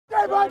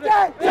by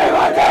day. Day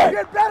by day.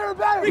 Get better and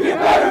better. We get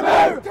better and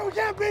better. Till we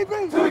can't be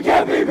beat. Till we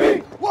can't be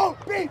beat.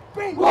 Won't be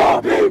beat.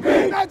 Won't be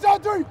beat. That's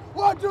on three.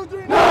 1, 2,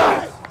 3,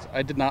 nice.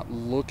 I did not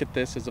look at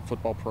this as a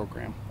football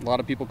program. A lot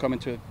of people come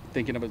into it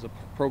thinking of it as a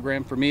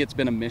program. For me, it's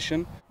been a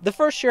mission. The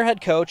first-year head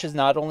coach has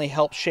not only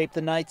helped shape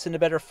the Knights into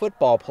better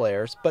football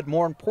players, but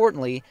more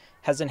importantly,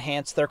 has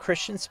enhanced their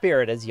Christian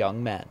spirit as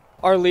young men.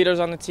 Our leaders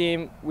on the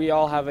team, we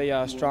all have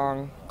a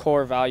strong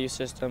core value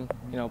system,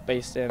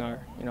 based in our,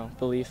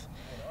 belief,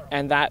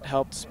 and that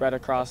helped spread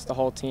across the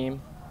whole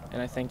team.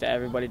 And I think that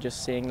everybody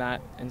just seeing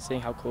that and seeing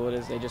how cool it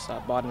is, they just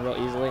bought in real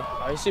easily.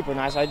 He's super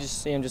nice. I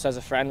just see him just as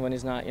a friend when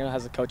he's not,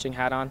 has a coaching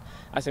hat on.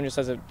 I see him just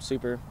as a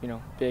super,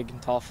 big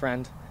and tall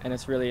friend. And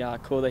it's really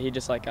cool that he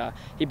just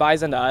he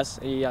buys into us.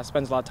 He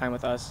spends a lot of time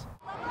with us.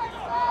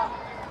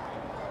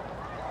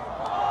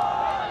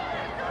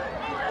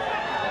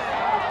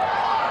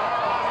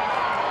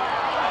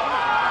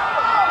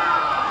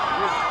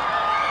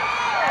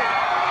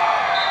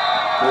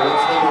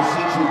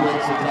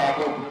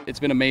 It's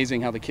been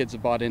amazing how the kids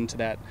have bought into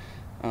that,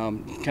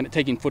 kind of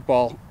taking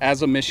football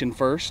as a mission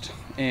first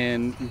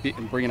and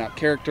bringing out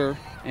character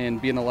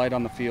and being the light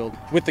on the field.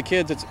 With the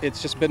kids,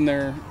 it's just been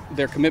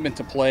their commitment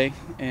to play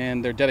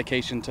and their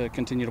dedication to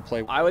continue to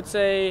play. I would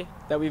say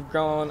that we've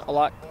grown a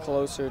lot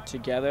closer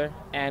together,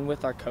 and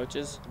with our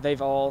coaches,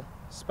 they've all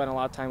spent a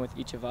lot of time with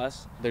each of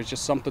us. There's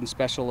just something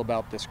special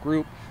about this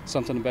group,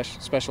 something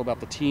special about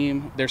the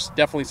team. There's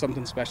definitely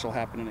something special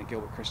happening at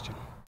Gilbert Christian.